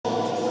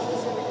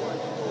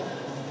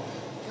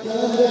So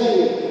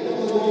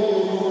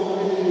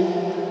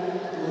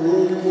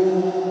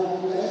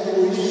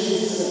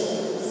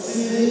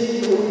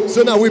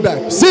now we're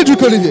back.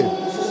 Cedric Olivier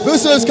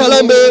versus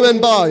Kalande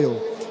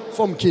Nambwayo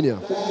from Kenya.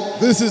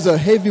 This is a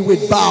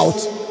heavyweight bout.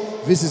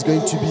 This is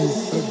going to be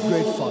a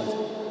great fight.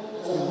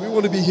 We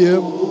want to be here.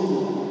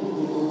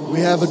 We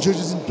have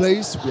judges in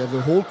place. We have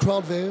a whole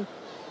crowd there.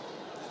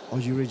 Are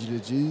you ready,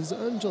 ladies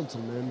and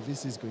gentlemen?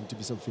 This is going to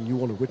be something you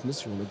want to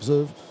witness, you want to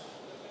observe.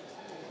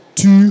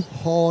 Two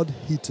hard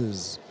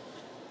hitters.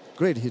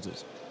 Great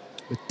hitters.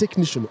 A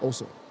technician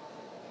also.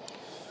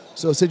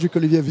 So Cedric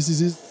Olivier, this is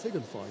his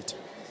second fight.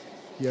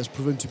 He has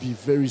proven to be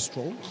very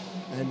strong,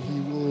 and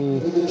he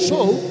will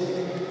show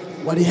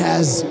what he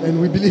has,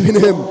 and we believe in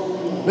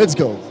him. Let's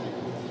go.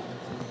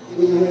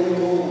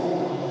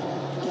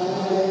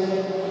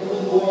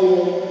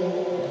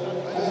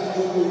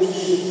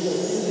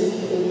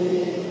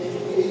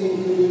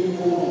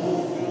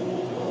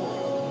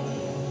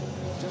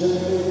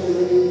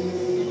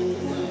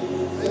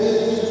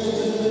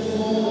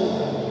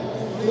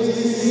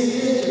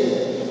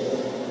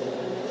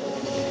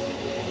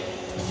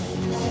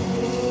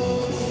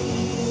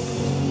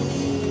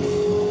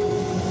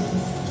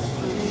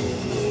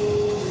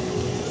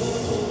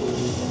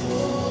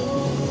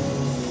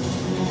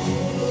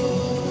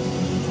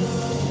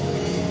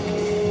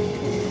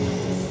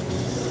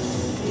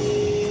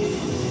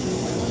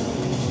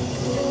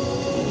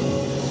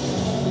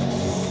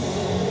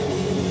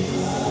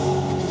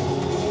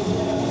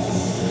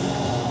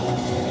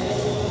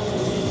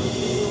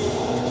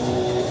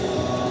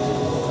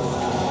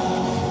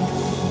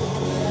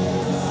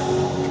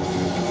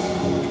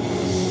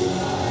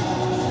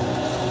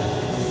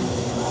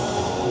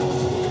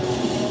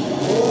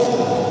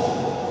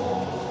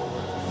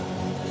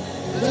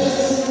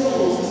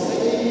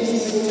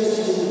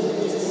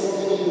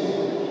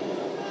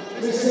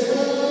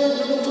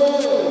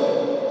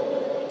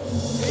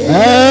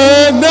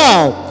 And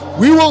now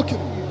we welcome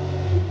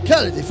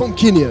Kalande from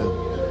Kenya.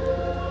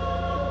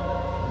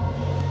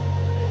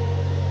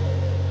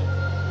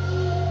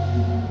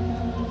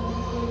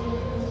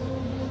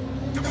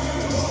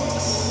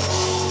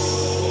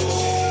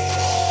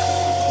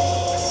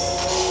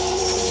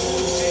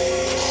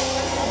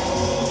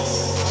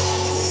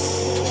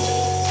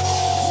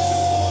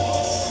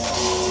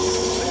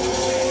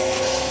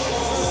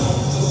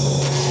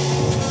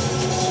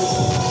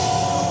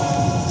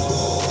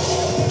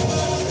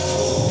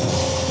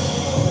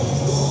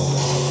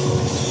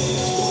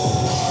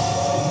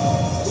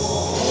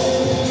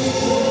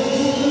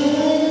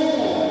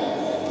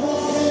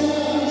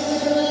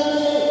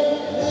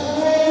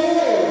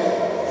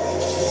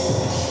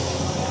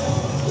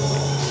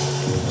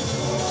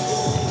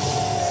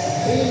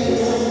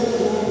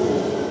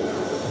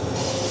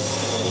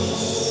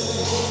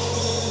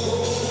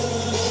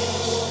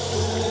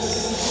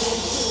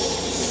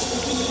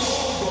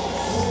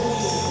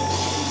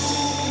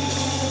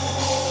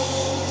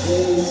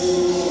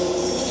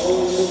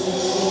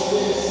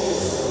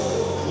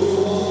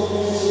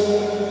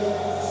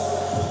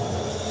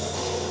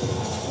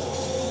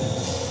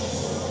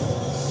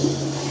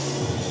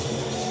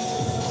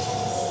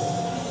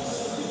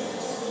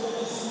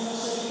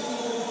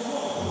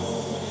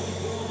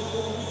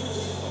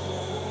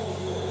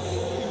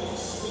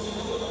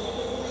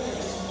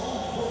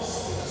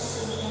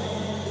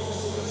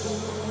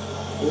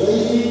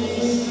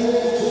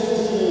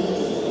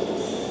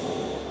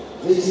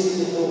 This is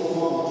the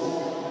performance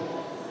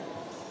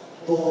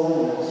for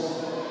winners.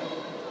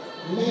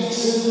 Make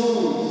some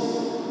noise.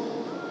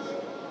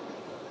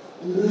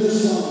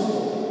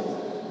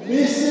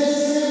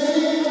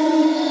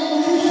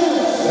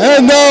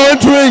 And now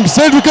entering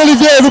Cedric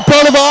Olivier, the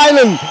Pearl of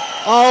Ireland,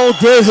 our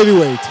great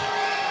heavyweight.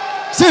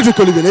 Cedric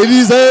Olivier,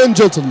 ladies and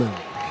gentlemen.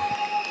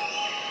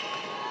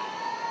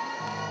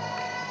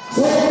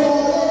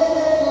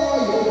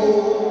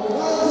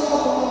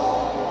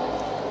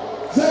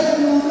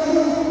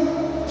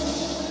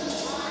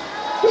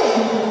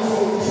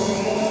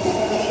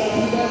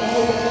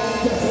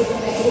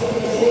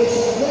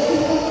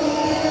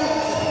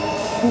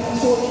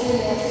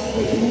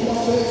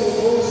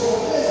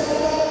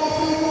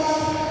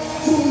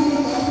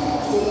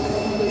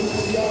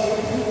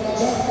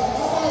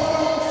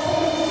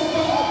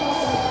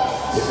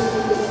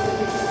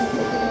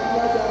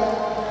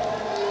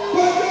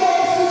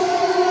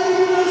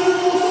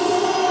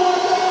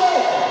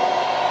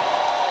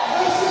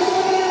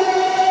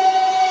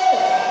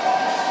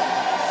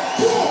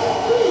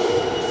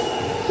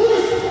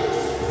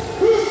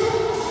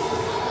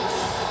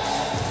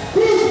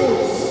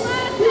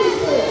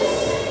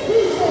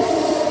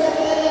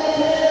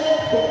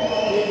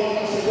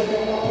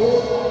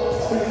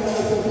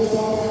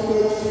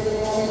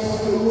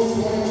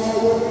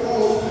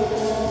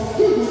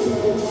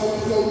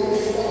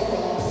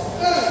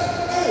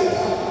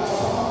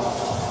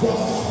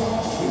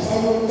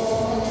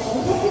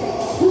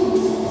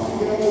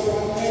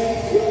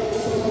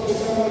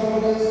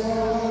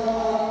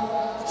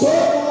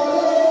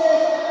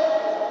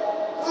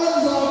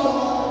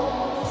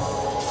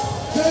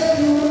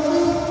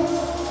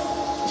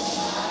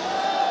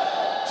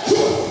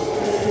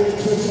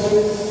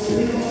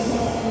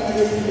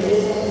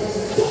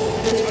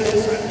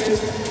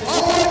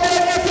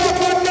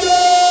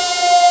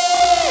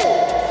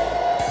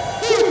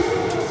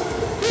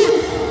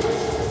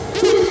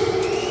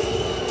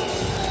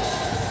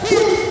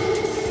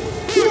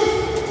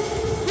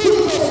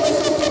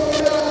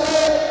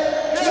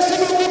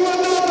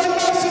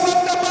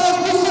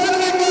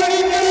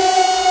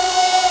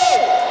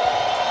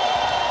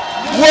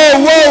 whoa,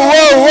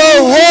 whoa, whoa,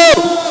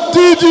 whoa!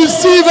 Did you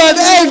see that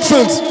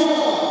entrance?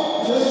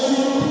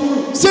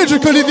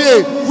 Cedric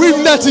Olivier with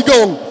Natty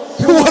Gong.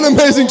 What an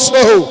amazing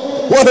show!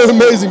 What an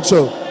amazing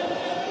show!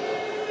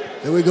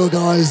 There we go,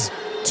 guys.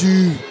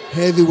 2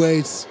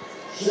 heavyweights.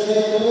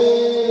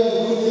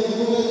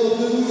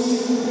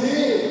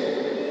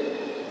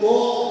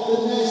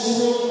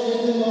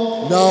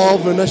 Now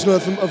the national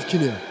anthem of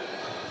Kenya.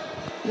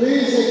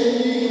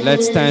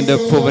 Let's stand up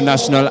for the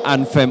national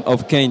anthem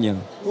of Kenya.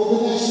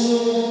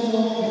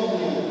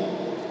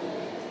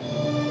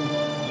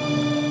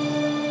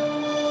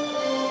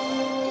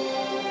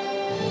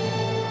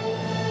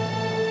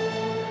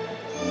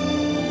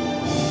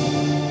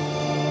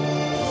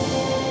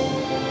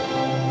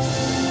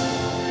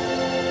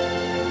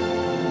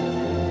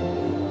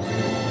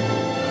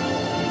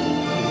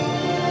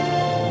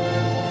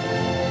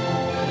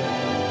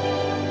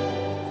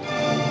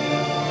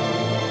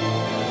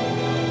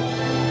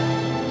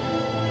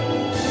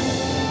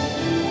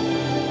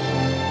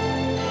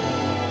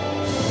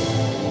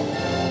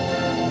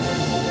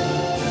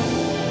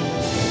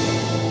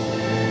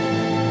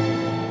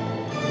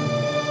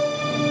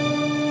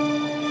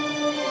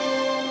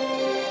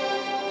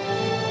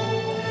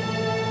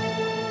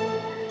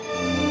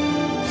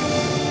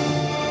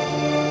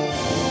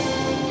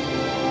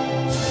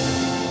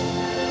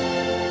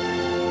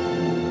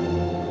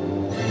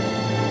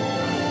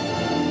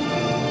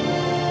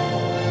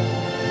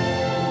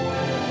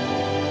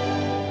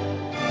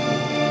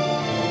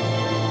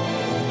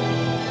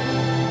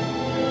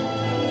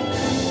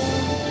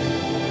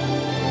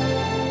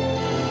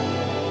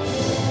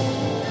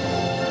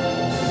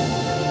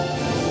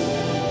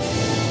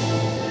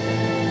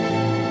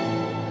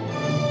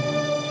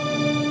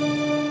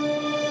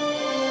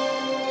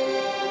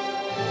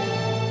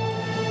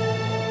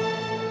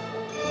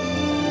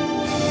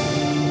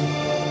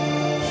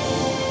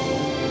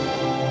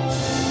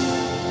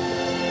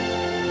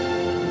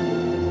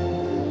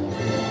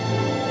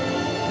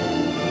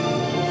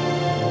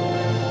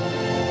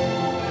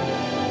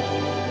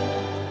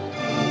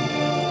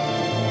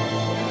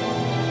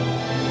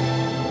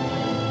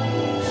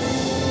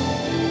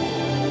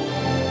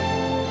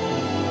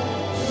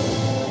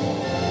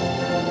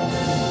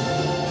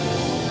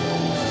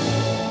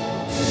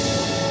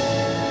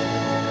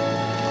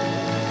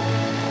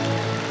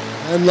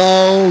 And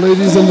now,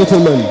 ladies and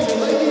gentlemen,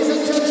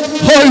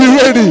 are you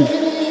ready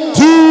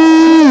to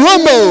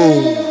rumble?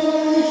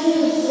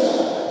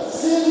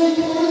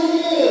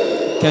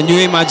 Can you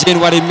imagine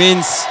what it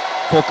means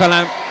for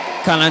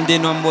Kalande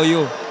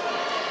Nambwayo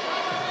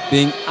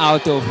being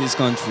out of his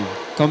country,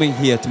 coming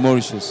here to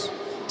Mauritius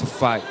to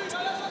fight?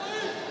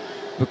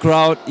 The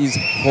crowd is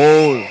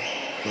whole.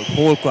 The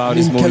whole crowd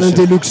is Mauritius.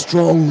 Kalande looks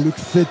strong,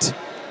 looks fit.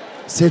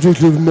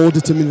 Cedric looks more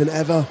determined than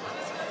ever.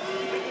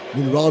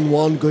 In round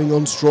 1, going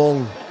on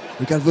strong.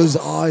 Look at those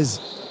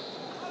eyes.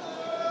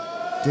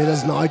 Dead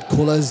as night,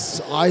 cool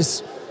as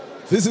ice.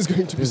 This is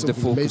going to be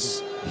something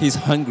amazing. He's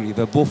hungry.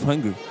 They're both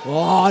hungry.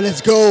 Oh,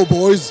 let's go,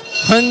 boys.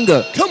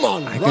 Hunger. Come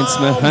on. I can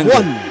smell hunger.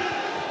 1.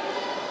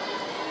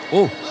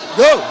 Oh.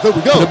 Go. There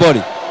we go. To the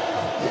body.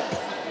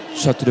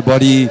 Shot to the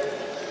body.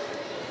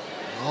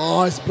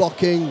 Nice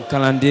blocking.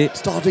 Kalande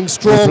starting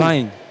strong.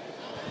 Replying.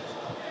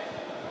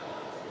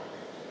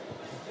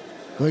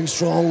 Going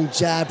strong.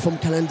 Jab from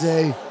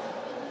Kalande.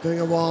 Going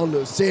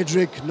around.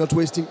 Cedric not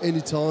wasting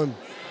any time.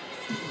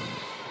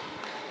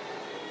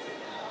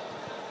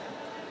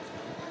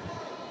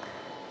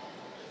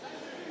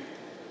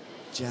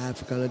 Jab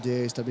for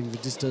Kalande, establishing the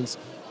distance.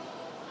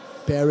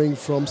 Pairing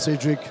from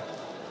Cedric.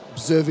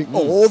 Observing.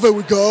 Oh, there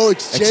we go.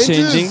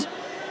 Exchanges.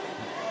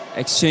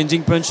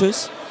 Exchanging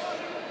punches.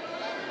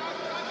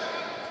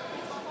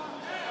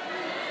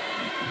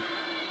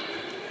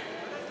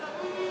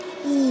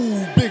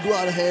 Ooh, big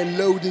right hand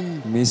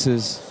loading.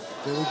 Misses.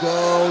 There we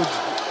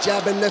go.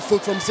 Jab and left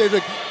hook from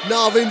Cedric.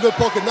 Now they're in the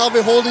pocket. Now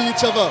they're holding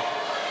each other.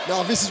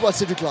 Now this is what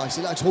Cedric likes.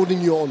 He likes holding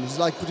you on. He's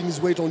like putting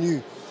his weight on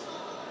you.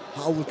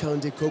 How will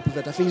Kalande cope with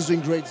that? I think he's doing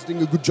great. He's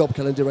doing a good job,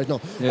 Kalande, right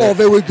now. Yeah. Oh,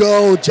 there we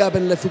go. Jab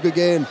and left hook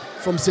again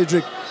from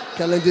Cedric.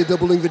 Kalande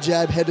doubling the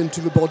jab, head into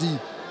the body.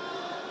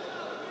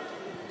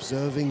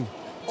 Observing.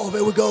 Oh,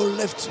 there we go.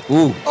 Left.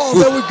 Ooh, oh,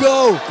 there we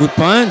go. Good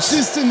punch.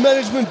 Distance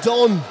management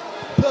done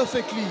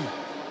perfectly.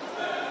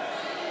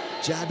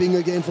 Jabbing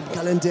again from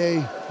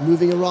Kalande.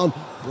 Moving around.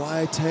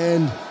 Right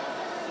hand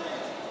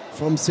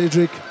from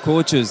Cedric.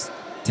 Coaches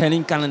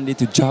telling Kalande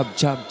to jab,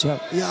 jab, jab.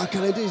 Yeah,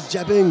 Kalande is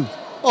jabbing.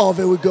 Oh,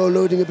 there we go,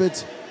 loading a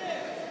bit.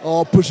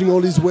 Oh, pushing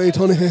all his weight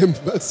on him.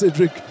 That's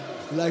Cedric,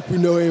 like we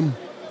know him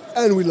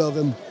and we love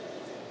him.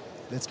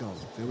 Let's go.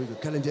 There we go.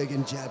 Kalande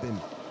again jabbing.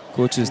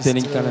 Coaches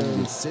telling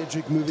Kalande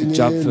Cedric moving to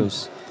jab in.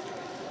 first.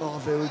 Oh,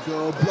 there we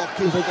go.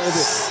 Blocking from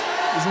Kalande.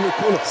 He's in the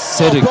corner.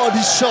 Cedric. Oh,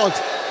 body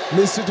shot.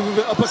 Missed it with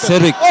the uppercut.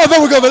 Cedric. Oh,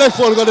 there we go. The left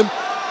one got him.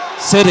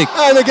 Cedric.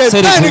 And again.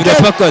 Cedric and with again.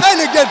 the uppercut.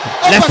 And again.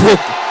 Left hook.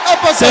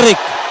 Uppercut. Cedric.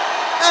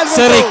 And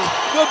Cedric.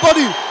 The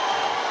body.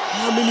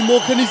 How many more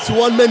can his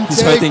one man take?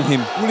 He's fighting him.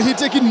 Will he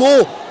take it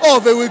more? Oh,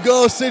 there we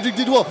go. Cedric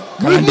did what?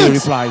 Kalande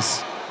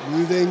replies.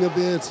 Moving a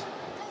bit.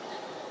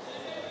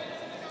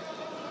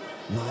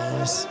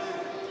 Nice.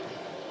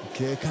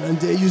 Okay,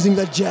 Kalande using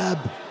that jab.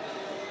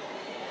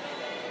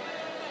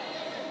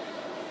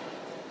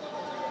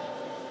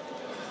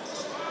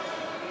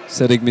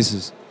 Cedric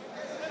misses.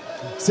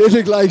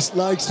 Cedric likes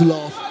to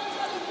laugh.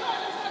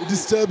 It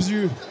disturbs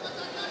you.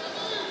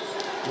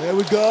 There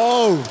we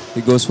go.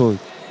 He goes forward.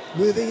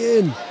 Moving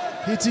in,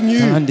 hitting you,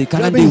 Kalande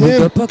grabbing with him,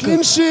 the uppercut.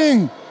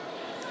 clinching.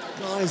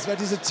 Nice,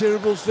 that is a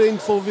terrible thing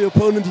for the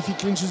opponent if he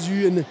clinches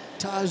you and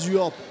ties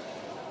you up.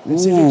 And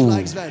Cedric Ooh.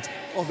 likes that.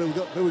 Oh,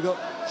 there we go.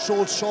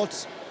 Short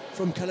shots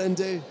from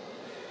Kalande.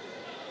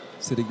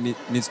 Cedric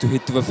needs to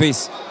hit to the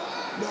face.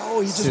 No,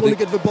 he just Cedric- want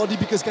to get the body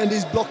because Kalande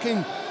is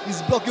blocking.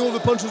 He's blocking all the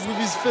punches with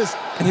his fist.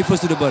 And he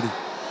falls to the body.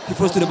 He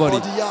falls to the body.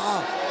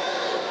 Yeah.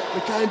 The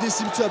Kalande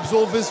seems to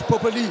absorb this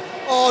properly.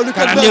 Oh, look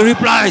at Kalande that.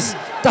 replies.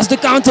 That's the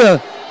counter.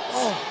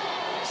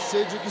 Oh,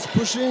 Cedric is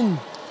pushing.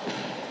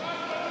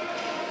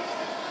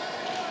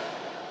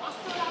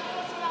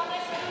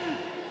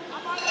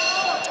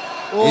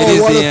 Oh, It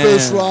is what the a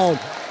first end. round.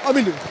 I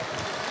mean,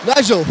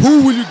 Nigel,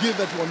 who will you give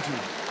that one to?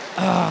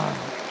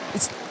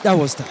 That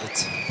was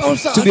tight. Oh,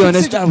 To be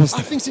honest, that was I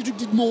tight. think Cedric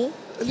did more,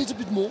 a little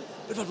bit more,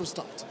 but that was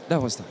tight.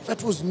 That was tight.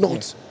 That was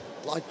not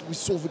like we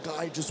saw the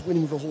guy just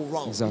winning the whole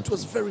round. Exactly. It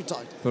was very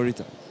tight. Very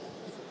tight.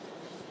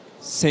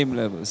 Same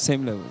levels.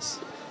 Same levels.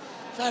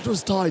 That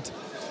was tight.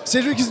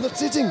 Cedric is not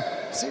sitting.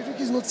 Cedric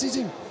is not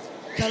sitting.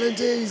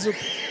 Kalande,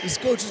 his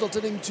coaches are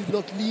telling him to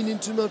not lean in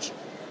too much.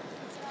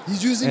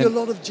 He's using And a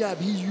lot of jab.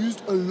 He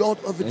used a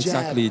lot of the jab.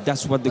 Exactly.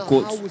 That's what the Now, how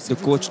will coach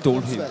Cedric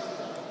told use him. that?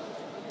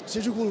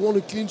 Cedric will want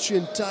to clinch you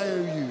and tire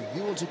you. He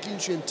wants to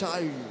clinch you and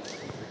tire you.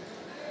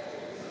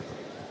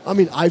 I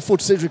mean, I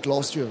fought Cedric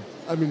last year.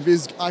 I mean,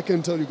 I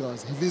can tell you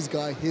guys, if this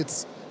guy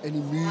hits and he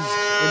moves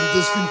and he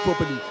does things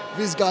properly,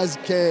 this guy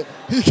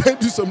can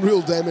do some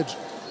real damage.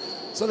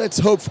 So let's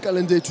hope for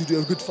Kalande to do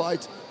a good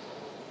fight.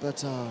 But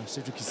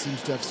Cedric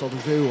seems to have started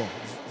very well.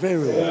 Very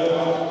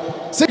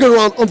well. Second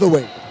round on the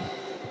way.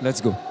 Let's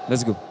go.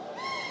 Let's go.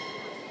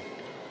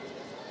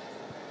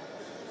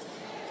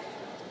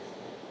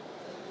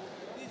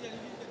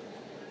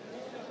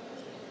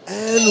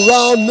 And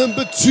round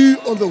number 2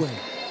 on the way.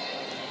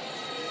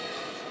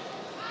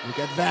 Look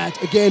at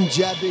that. Again,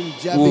 jabbing,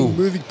 Ooh,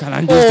 moving.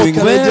 Kalande is doing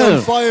Kalande well.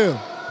 on fire.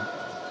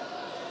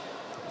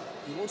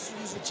 He wants to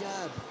use the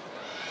jab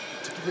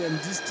to keep him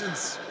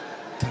distance.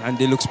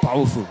 Kalande looks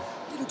powerful.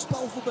 He looks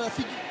powerful, but I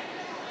think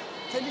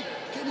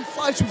can he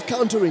fight with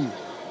countering?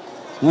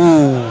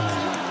 Ooh.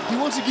 He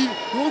wants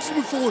to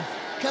move forward.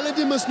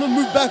 Kalande must not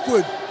move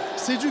backward.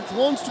 Cedric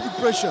wants to put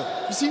pressure.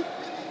 You see?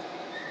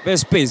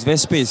 There's space.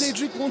 There's space.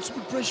 Cedric wants to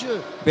put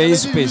pressure. There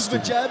is Kalande space uses the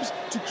too. jabs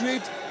to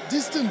create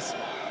distance.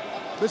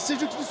 But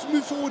Cedric needs to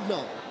move forward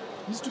now.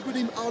 He needs to put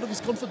him out of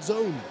his comfort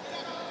zone.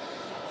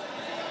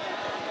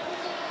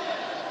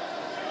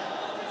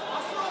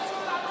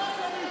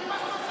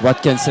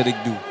 What can Cedric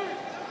do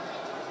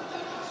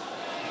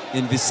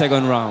in this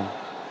second round?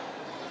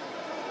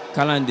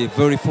 Kalande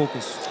very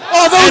focused.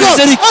 Oh, there we And go!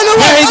 Cedric, On the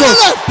here right, he on the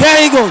goes. left. Here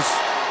he goes.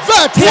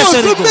 That Here was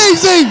Cedric goes.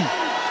 amazing!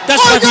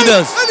 That's what he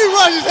does. And he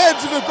raised his hand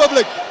to the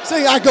public,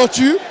 saying, I got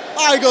you,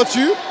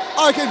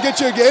 I can get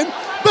you again.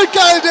 But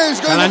Kalande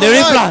is going Kalande to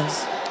the right.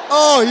 replies.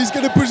 Oh, he's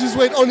going to push his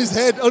weight on his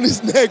head, on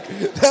his neck.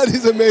 That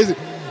is amazing.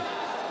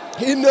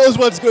 He knows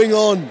what's going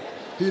on.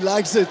 He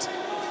likes it.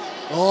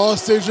 Oh,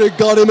 Cedric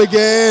got him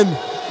again.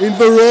 In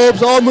the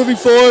ropes, all moving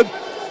forward.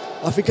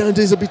 I think Kalande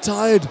is a bit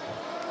tired.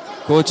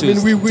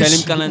 Coaches, I mean, we tell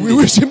him we Kalande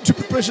wish him to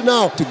put pressure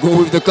now. to go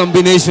with the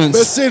combinations.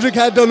 But Cedric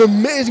had done an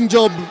amazing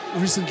job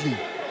recently.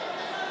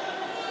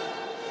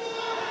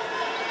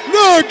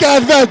 Look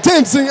at that,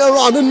 dancing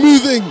around and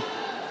moving.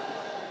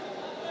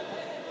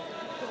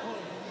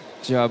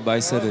 Jab by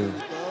Cedric.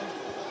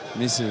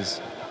 Misses. Misses.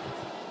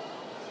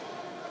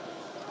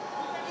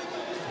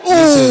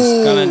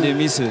 Oh, Kalande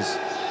misses.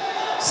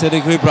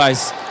 Cedric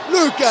replies.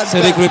 look at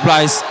Cedric that.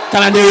 replies.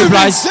 Kalande Moving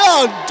replies.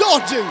 down,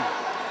 dodging.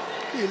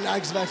 He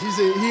likes that.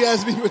 He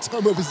has been the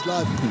time of his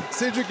life.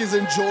 Cedric is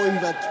enjoying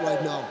that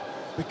right now.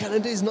 But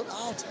Kalande is not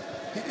out.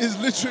 He is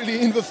literally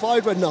in the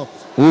fight right now.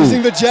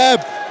 Using the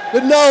jab.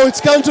 But now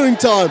it's countering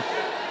time.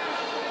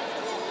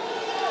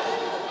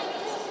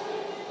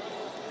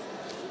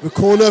 The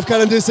corner of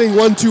Kalande saying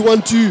 1-2,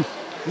 1-2.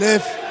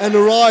 Left and the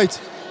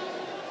right.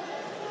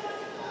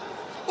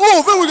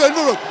 Oh, there we go, in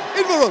the rope.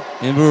 In the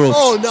rope. In the ropes.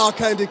 Oh, now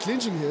Kalande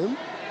clinching him.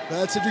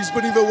 But Cedric's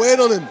putting the weight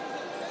on him.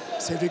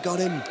 Cedric got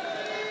him.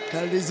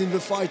 Kalande's in the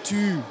fight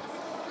too.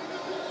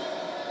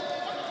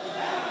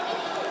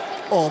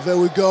 Oh, there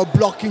we go,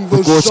 blocking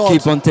those Coach shots.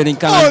 keep on telling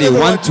Kalande, never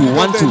mind.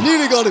 1-2, 1-2.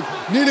 Nearly got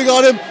him. Nearly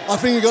got him. I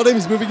think he got him.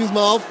 He's moving his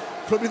mouth.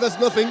 Probably that's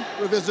nothing.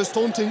 Probably that's just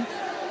taunting.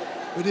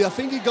 But I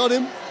think he got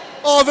him.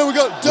 Oh, there we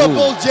go.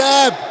 Double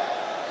jab.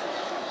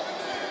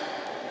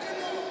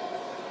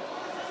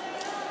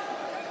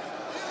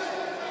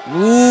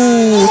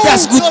 Ooh,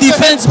 that's good Got the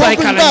defense head by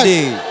pumping back.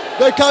 Kalande.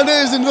 But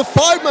Kalande is in the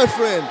fight, my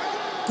friend.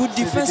 Good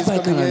defense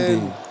Cedric is by coming in.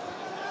 Kalande.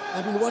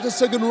 I mean, what a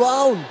second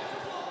round.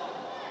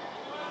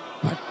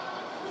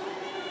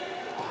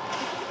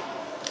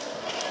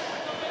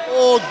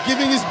 Oh,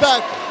 giving his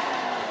back.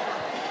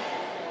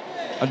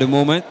 At the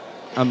moment,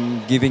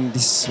 I'm giving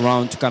this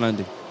round to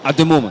Kalande. At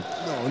the moment.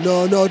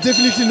 No,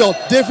 definitely not.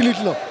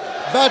 Definitely not.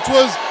 That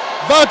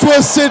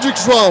was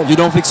Cedric's round. You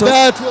don't think so?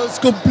 That was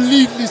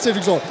completely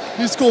Cedric's round.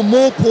 He scored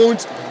more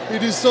points.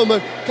 It is so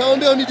much.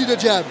 Kalande only did a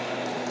jab.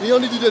 He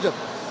only did a jab.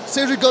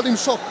 Cedric got him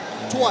shocked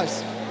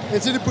twice.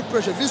 And Cedric put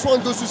pressure. This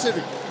one goes to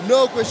Cedric.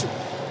 No question.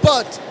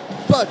 But,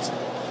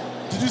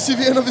 did you see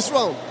the end of this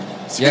round?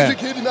 Cedric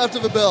hit him after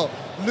the bell.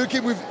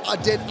 Looking with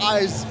dead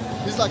eyes.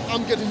 He's like,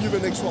 I'm getting you the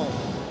next round.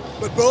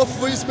 But both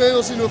of these men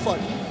are in a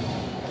fight.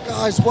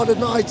 Guys, what a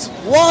night.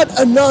 What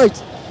a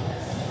night.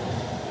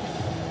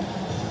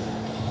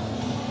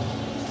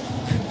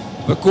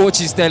 The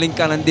coach is telling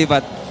Kalande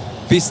that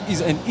this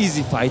is an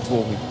easy fight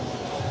for him.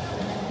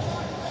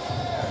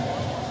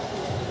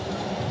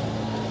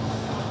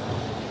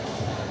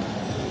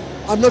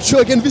 I'm not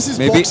sure. Again, this is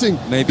boxing.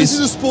 Maybe this is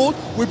a sport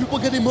where people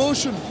get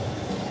emotion.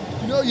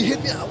 You know, you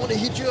hit me, I want to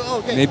hit you.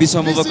 Okay. Maybe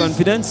some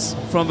overconfidence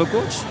from the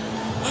coach?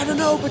 I don't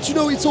know, but you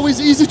know, it's always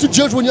easy to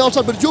judge when you're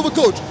outside. But you're the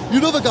coach.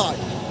 You know the guy.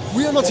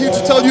 We are not here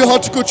to tell you how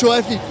to coach your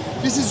athlete.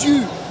 This is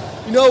you.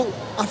 You know,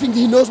 I think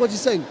he knows what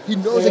he's saying. He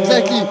knows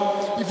exactly.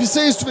 If he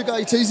says to the guy,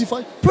 it's an easy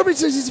fight, probably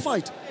it's an easy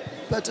fight.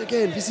 But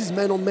again, this is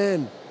man on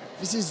man.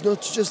 This is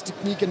not just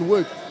technique and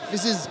work.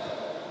 This is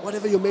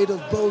whatever you're made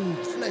of, bone,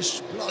 flesh,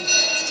 blood,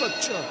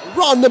 structure.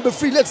 Round number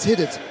 3, let's hit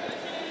it.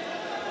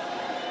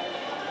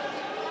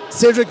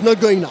 Cedric not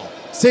going now.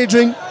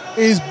 Cedric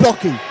is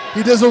blocking.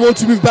 He doesn't want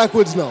to move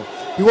backwards now.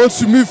 He wants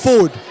to move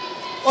forward.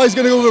 Oh, he's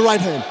going to go with the right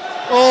hand.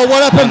 Oh,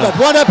 what happened that?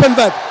 What happened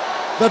that?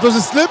 That was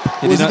a slip?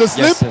 Was it a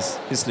slip? Yes,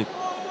 he slipped.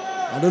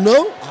 I don't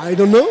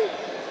know.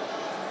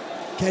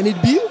 Can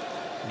it be?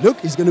 Look,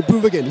 he's going to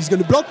move again. He's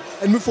going to block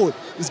and move forward.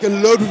 He's going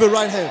to load with the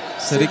right hand.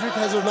 Cedric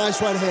has a nice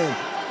right hand.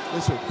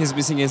 He's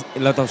missing a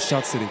lot of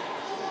shots, Cedric.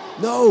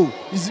 No,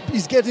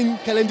 he's getting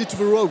Kalande to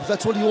the rope.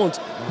 That's what he wants.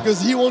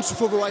 Because he wants to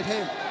throw the right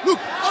hand. Look,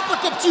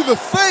 uppercut to the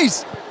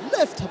face.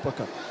 Left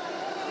uppercut.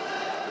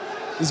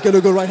 He's going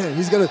to go right hand.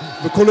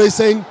 The corner is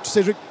saying to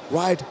Cedric,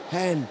 right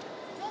hand.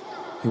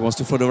 He wants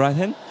to throw the right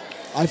hand?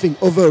 I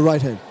think over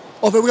right hand.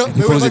 Oh, there we go.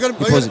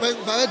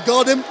 That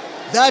got him.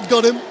 That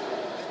got him.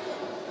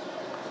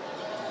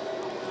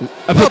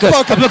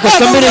 Uppercut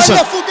combination.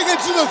 Fucking it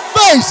to the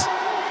face.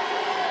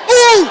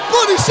 Ooh,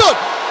 body shot.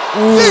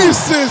 Ooh.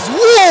 This is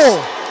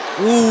war.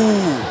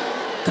 Ooh.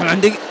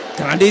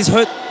 Kalande is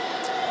hurt.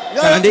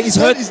 Yeah, Kalande is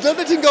hurt. He's not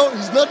letting go.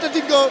 He's not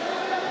letting go.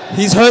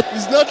 He's hurt.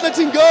 He's not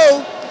letting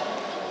go.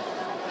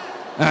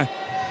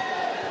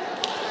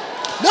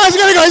 No, he's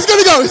gonna go. He's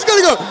gonna go. He's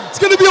gonna go. It's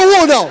gonna be a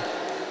war now.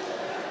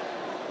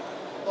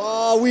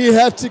 Oh, we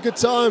have to get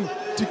time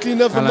to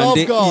clean up the mouth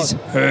guard. Kalande is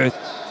hurt.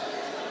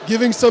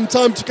 Giving some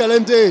time to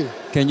Kalande.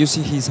 Can you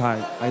see his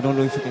eye? I don't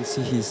know if you can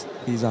see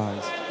his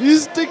eyes.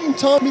 He's taking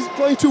time. He's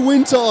trying to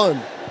win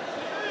time.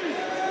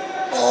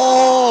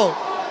 Oh.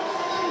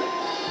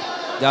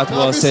 That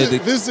was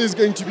Cedric. This is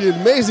going to be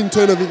an amazing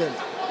turn of events.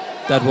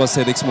 That was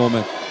Cedric's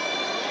moment.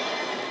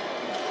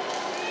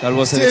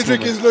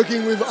 Cedric is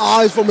looking with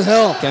eyes from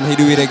hell. Can he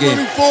do it again?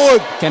 Moving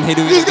forward. Can he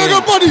do it He's again? He's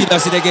got a body. He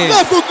does it again.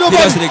 Left hook, no he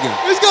body. does it again.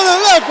 He's got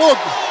a left hook.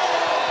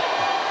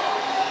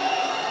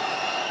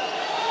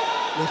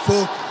 Left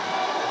hook.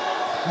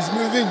 He's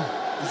moving.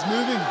 He's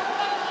moving.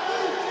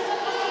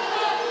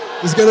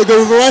 He's gonna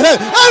go with the right hand.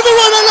 And the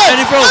right hand left.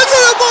 And he throws. And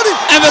the body.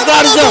 And the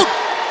guard is up.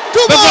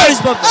 Come the on. guard is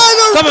up.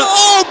 Come on.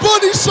 Oh,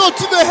 body shot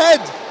to the head.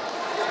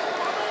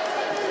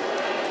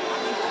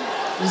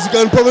 He's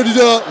going to probably do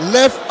the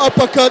left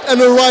uppercut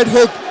and a right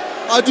hook.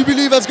 I do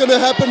believe that's going to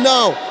happen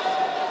now.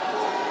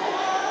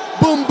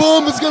 Boom,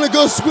 boom. It's going to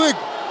go quick.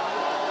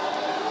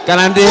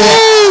 Kalande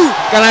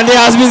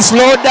has been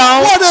slowed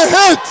down. What a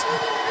hit.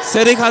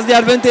 Cedric has the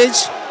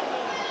advantage.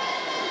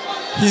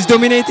 He's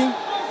dominating.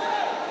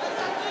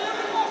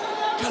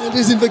 Kalande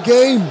is in the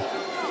game.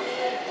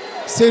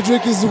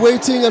 Cedric is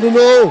waiting. I don't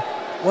know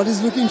what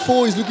he's looking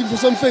for. He's looking for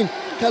something.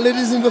 Kalande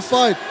is in the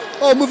fight.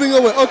 Oh, moving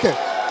away. Okay.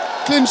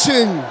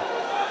 Clinching.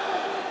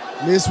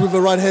 Miss with the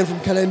right hand from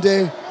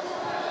Kalande.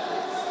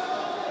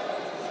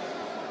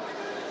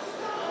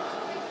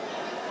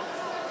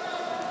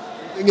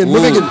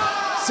 Moving in.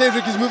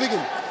 Cedric is moving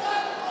in.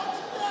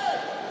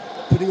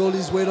 Putting all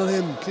his weight on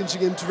him,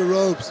 clinching him to the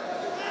ropes.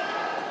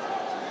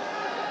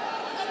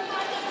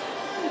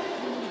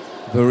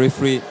 The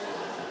referee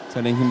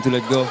telling him to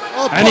let go.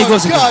 Oh, and he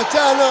goes again.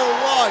 Down the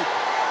right.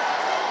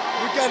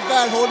 Look at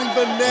that, holding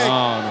the neck.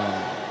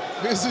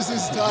 No. This is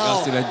his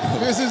style.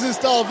 This is his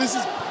style.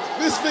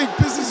 This thing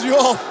pisses you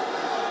off.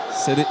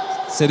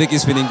 Cedric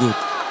is feeling good.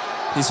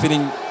 He's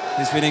feeling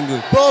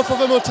good. Both of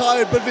them are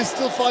tired, but they're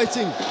still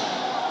fighting.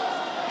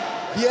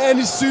 The end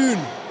is soon.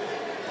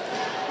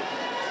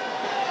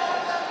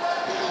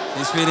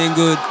 He's feeling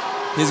good.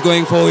 He's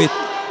going for it.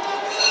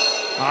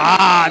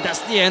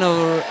 That's the end of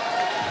the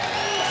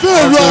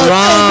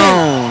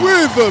round.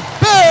 With a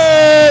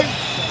bang.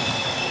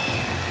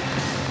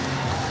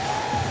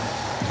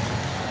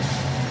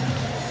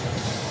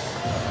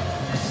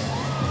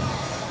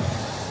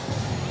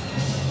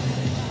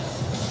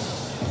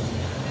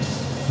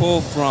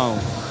 Fourth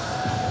round.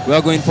 We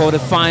are going for the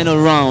final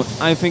round.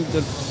 I think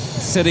that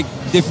Cedric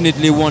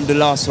definitely won the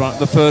last round,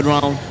 the third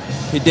round.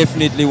 He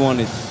definitely won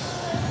it.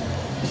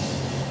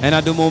 And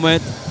at the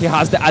moment, he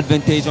has the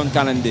advantage on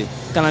Kalande.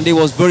 Kalande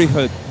was very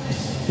hurt.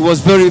 He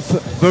was very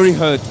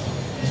hurt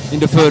in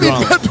the third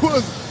round.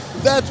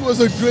 That was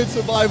a great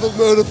survival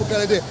murder for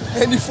Kalande.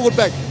 And he fought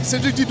back.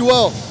 Cedric did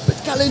well. But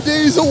Kalande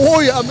is a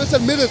warrior, I must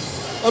admit it.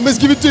 I must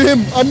give it to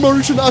him. I'm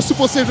Mauritian, I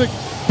support Cedric.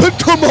 But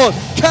come on,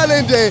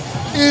 Kalande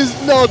is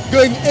not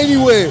going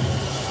anywhere.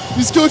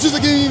 His coaches are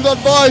giving him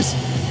advice.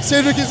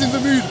 Cedric is in the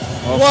mood.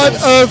 What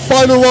a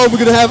final round we're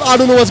going to have. I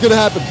don't know what's going to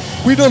happen.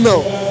 We don't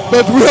know.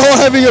 But we're all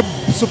having a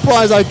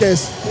surprise, I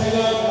guess.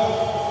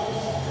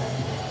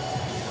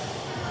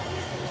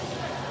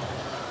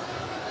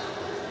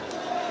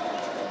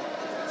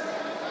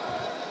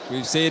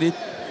 We've said it.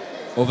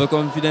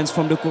 Overconfidence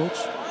from the coach.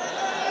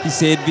 He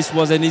said this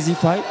was an easy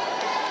fight.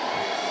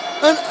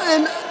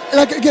 And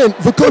like again,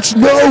 the coach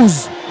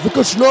knows. The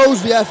coach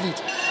knows the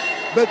athlete.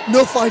 But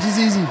no fight is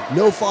easy.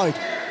 No fight.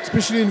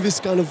 Especially in this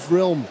kind of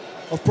realm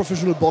of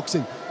professional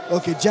boxing.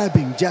 Okay,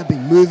 jabbing,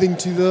 moving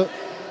to the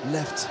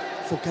left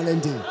for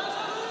Kalande.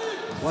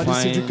 What is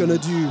Cedric gonna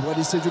do? What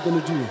is Cedric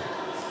gonna do?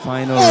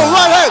 Final. Oh,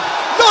 right hand!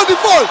 No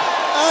default!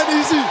 And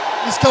easy.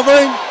 He's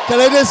covering.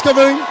 Kalande is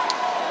covering.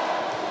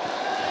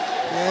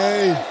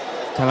 Okay.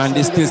 Kalande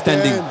is still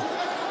standing.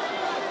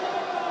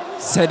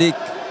 Cedric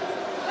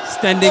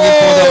standing in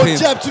front of him.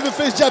 Jab to the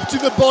face, jab to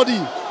the body.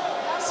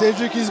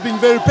 Cedric is being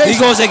very patient. He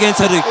goes again,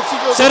 Cedric.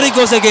 Cedric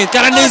goes again.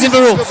 Kalande is in the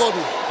ropes.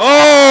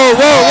 Oh,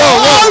 whoa.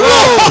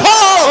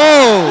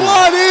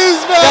 What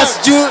is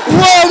that?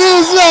 What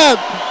is that?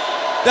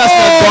 That's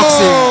not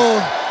boxing.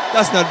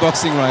 That's not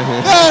boxing right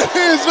here. That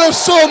is the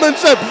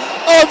showmanship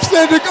of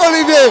Cedric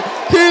Olivier.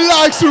 He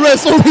likes to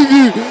wrestle with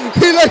you.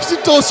 He likes to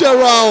toss you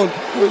around.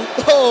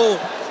 Oh,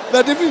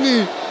 that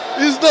definitely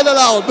is not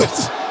allowed, but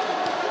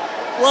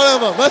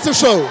whatever. That's a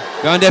show.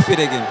 You're on their feet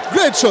again.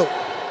 Great show.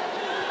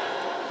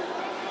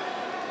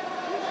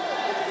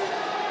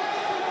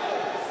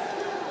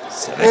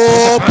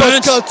 Oh,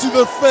 uppercut to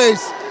the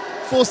face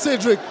for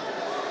Cedric.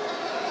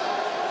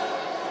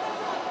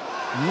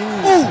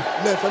 Oh,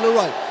 left and the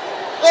right.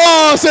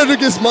 Oh,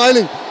 Cedric is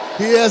smiling.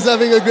 He is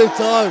having a great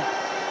time.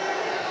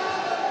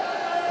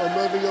 I'm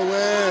moving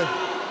away.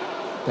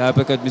 The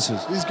uppercut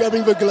misses. He's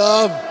grabbing the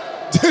glove.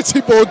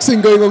 Dirty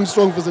boxing going on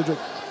strong for Cedric.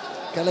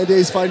 Kalande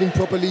is fighting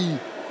properly.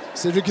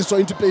 Cedric is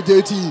trying to play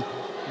dirty.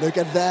 Look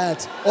at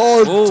that.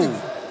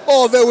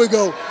 Oh, there we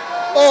go.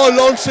 Oh,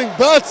 launching,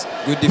 but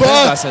good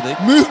defense, Cedric.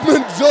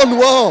 Movement done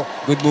well.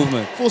 Good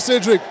movement for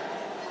Cedric.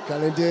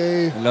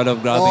 Kalande. A lot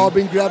of grabbing. Oh,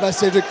 being grabbed by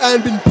Cedric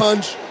and being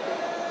punched.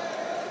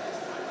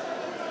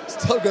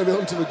 Still going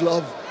onto the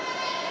glove.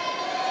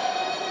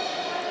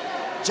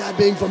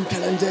 Jabbing from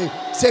Kalande.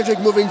 Cedric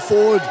moving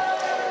forward.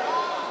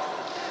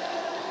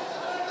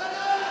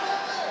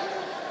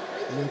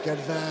 Look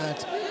at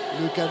that.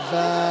 Look at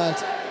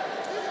that.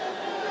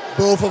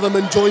 Both of them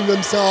enjoying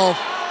themselves.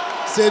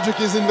 Cedric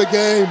is in the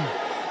game.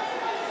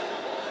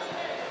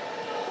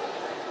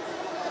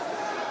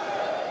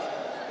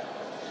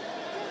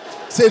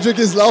 Cedric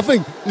is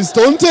laughing. He's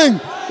taunting.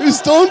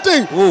 He's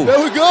taunting. Ooh. There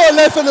we go.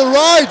 Left and a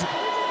right.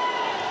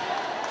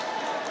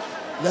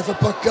 Left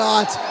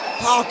uppercut.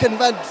 How can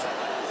that?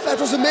 That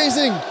was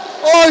amazing.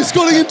 Oh, he's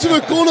calling into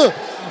the corner,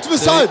 to the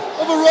side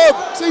of a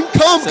rope, saying,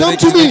 "Come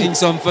to me." Making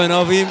some fun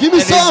of him. Give me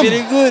some. He's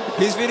feeling good.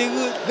 He's feeling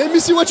good. Let me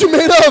see what you're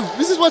made of.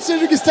 This is what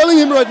Cedric is telling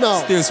him right now.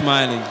 Still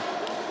smiling.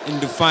 In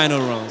the final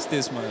round,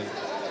 still smiling.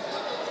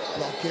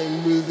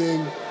 Blocking,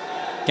 moving.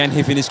 Can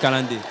he finish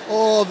Kalande?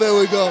 Oh, there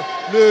we go.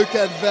 Look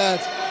at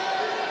that.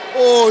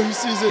 Oh, he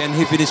sees it. Can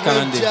he finish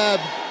Kalande? Jab.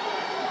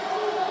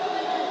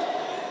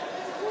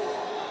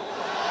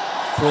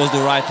 Throws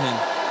the right hand.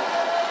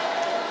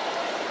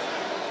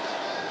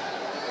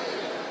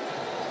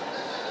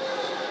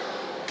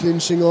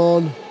 Clinching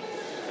on.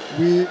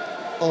 We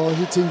are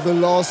hitting the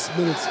last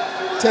minute.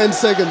 10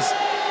 seconds.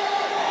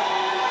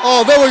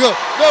 Oh, there we go.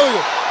 There we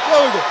go.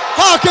 There we go.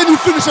 How can you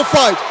finish a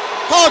fight?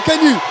 How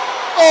can you?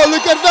 Oh,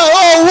 look at that.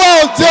 Oh,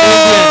 well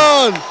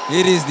done.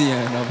 It is the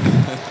end.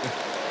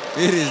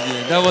 It is the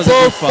end. That was both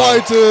a good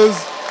fight. Fighters.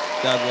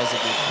 That was a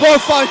good fight.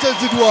 Both fighters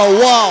did well.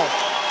 Wow.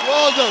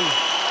 Well done.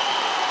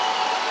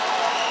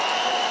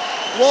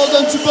 Well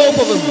done to both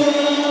of them.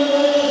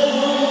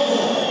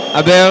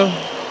 Abel,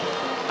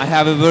 I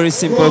have a very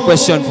simple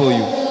question for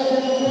you.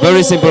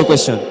 Very simple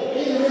question.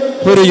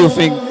 Who do you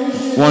think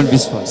won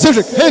this fight?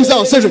 Cedric, hands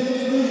down, Cedric.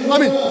 I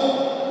mean,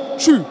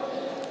 true.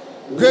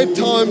 Great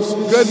times,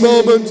 great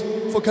moment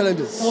for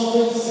Kalande.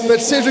 But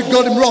Cedric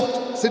got him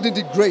rocked. Cedric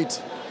did great.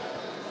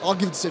 I'll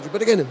give it to Cedric.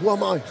 But again, who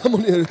am I? I'm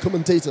only a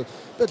commentator.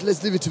 But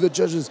let's leave it to the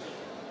judges.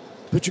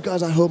 But you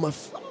guys, I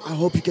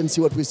hope you can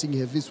see what we're seeing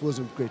here. This was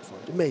a great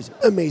fight. Amazing.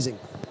 Amazing.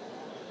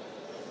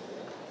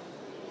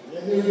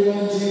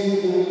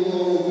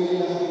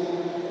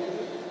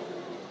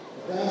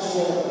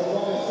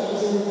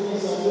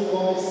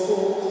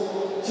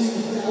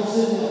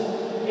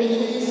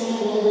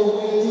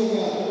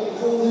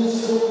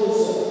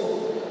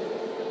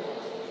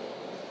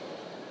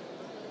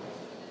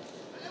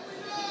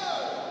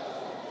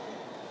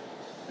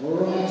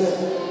 Right.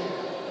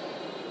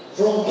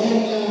 From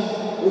Kenya,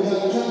 we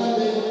have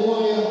Kalande,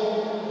 Nambwayo.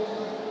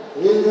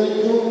 In red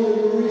corner,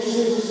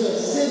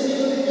 Mauritius, Cedric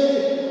Olivier.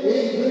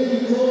 In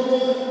blue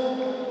corner,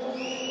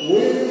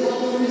 we'll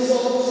have the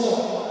results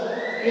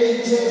in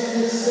just a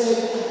sec.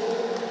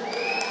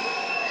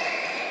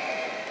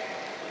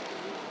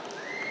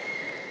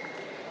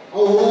 A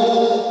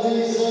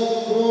well-deserved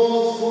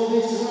applause for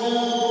this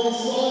round, for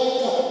this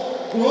fight.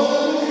 What a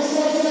good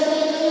fight to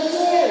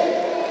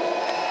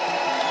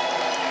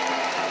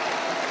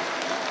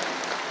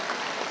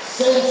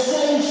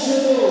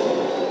sensational.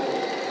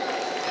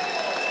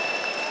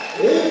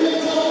 Every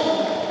time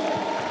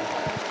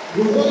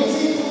we're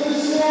waiting for the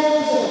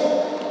scores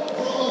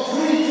from our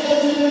three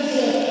judges,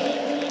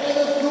 and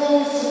of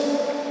course,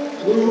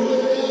 we will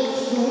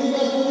announce the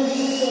winner for this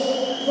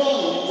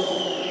fight.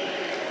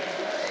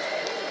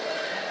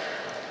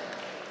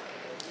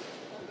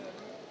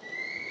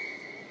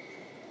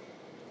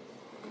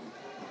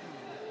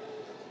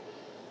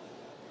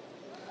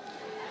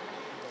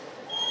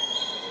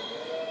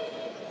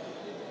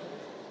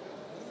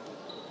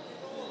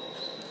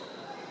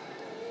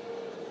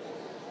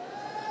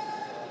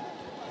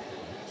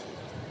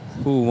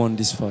 Who won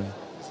this fight?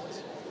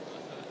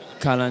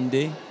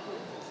 Kalande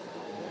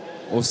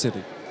or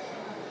Cedric?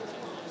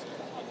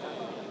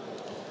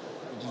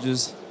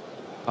 Judges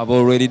have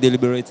already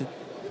deliberated,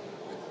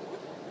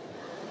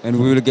 and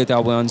we will get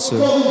our answer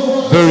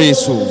very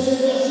soon.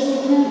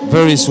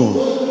 Very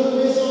soon.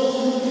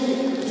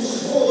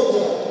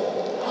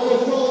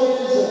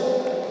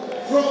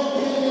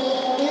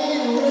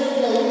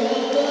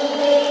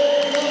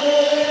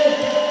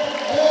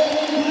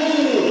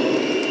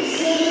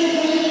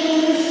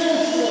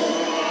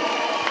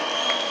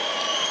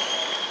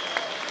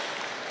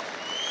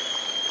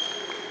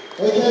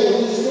 Okay,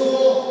 the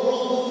score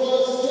from the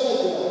first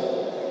judge,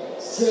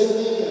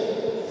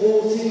 Cedric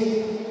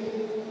 40,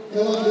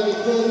 Kalande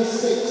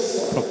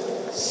 36.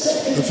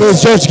 The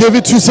first judge gave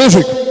it to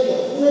Cedric.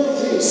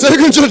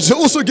 Second judge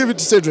also gave it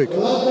to Cedric.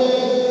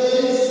 Kalande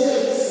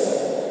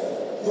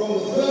 36 from the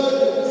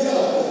third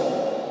judge,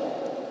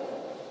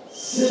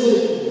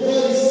 Cedric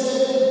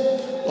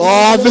 37.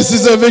 Ah, this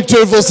is a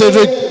victory for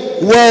Cedric.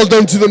 Well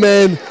done to the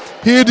man.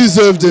 He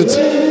deserved it.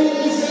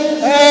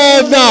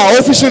 And now,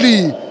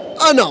 officially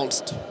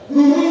announced.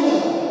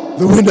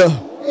 The winner.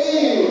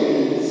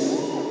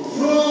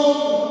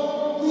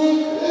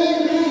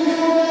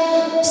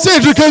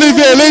 Cedric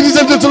Olivier, ladies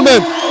and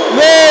gentlemen.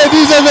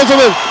 Ladies and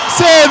gentlemen.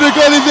 Cedric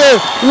Olivier.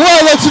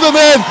 Well done to the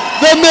man,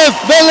 the myth,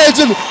 the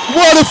legend.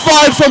 What a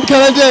fight from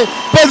Kalande.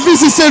 But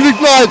this is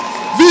Cedric Knight.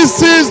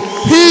 This is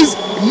his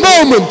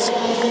moment.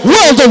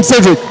 Well done,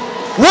 Cedric.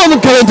 Well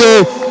done,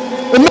 Kalande.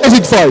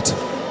 Amazing fight.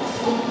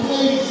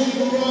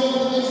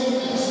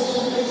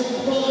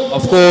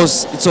 Of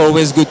course, it's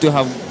always good to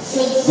have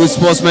good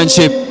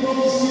sportsmanship.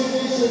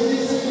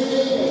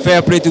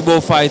 Fair play to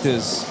both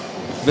fighters.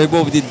 They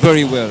both did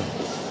very well.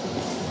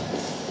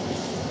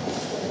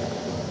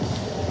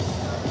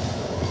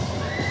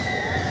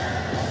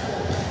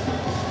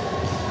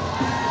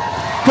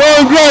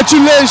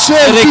 Congratulations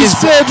to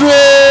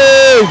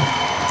Cedric!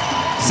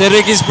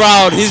 Cedric is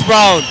proud. He's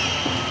proud.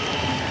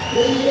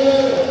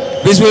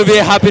 This will be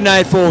a happy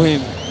night for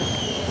him.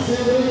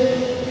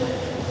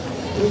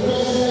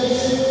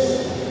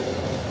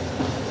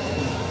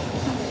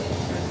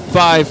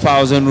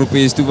 5,000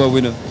 rupees to the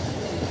winner,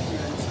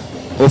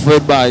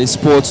 offered by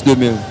Sports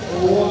 2000.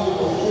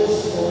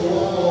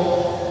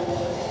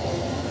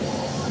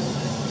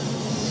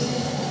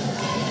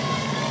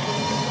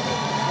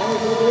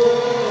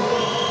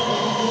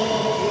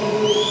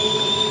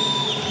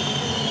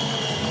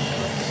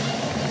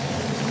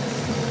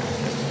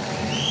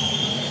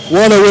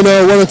 What a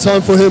winner, what a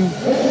time for him.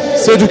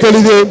 Cedric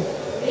Olivier,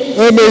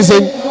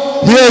 amazing.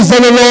 He has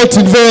done a lot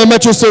in the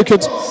amateur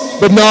circuit,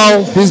 but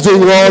now he's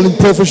doing well in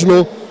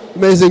professional.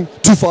 Amazing.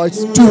 2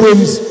 fights, 2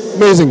 wins.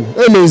 Amazing,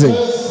 amazing.